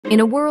In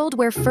a world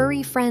where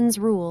furry friends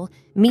rule,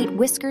 meet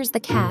Whiskers the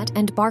cat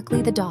and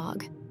Barkley the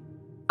dog.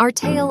 Our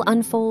tale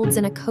unfolds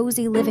in a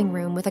cozy living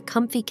room with a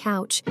comfy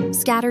couch,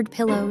 scattered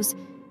pillows,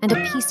 and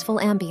a peaceful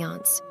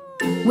ambiance.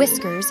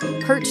 Whiskers,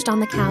 perched on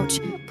the couch,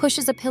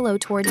 pushes a pillow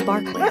towards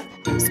Barkley,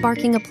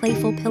 sparking a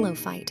playful pillow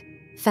fight.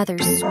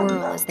 Feathers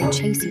swirl as they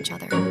chase each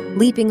other,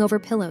 leaping over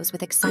pillows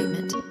with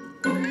excitement.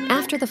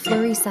 After the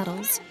flurry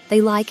settles,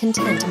 they lie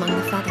content among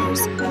the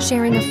feathers,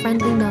 sharing a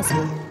friendly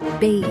nuzzle,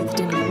 bathed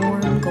in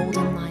warm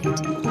golden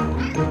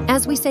light.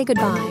 As we say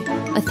goodbye,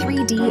 a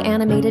 3D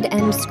animated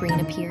end screen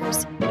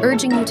appears,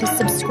 urging you to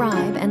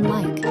subscribe and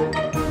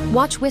like.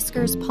 Watch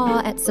Whiskers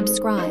paw at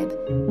subscribe,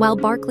 while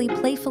Barkley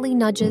playfully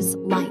nudges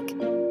like.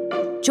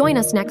 Join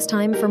us next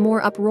time for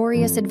more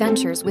uproarious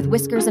adventures with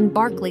Whiskers and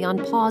Barkley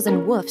on Paws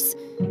and Woofs.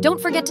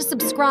 Don't forget to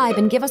subscribe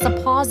and give us a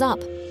paws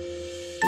up.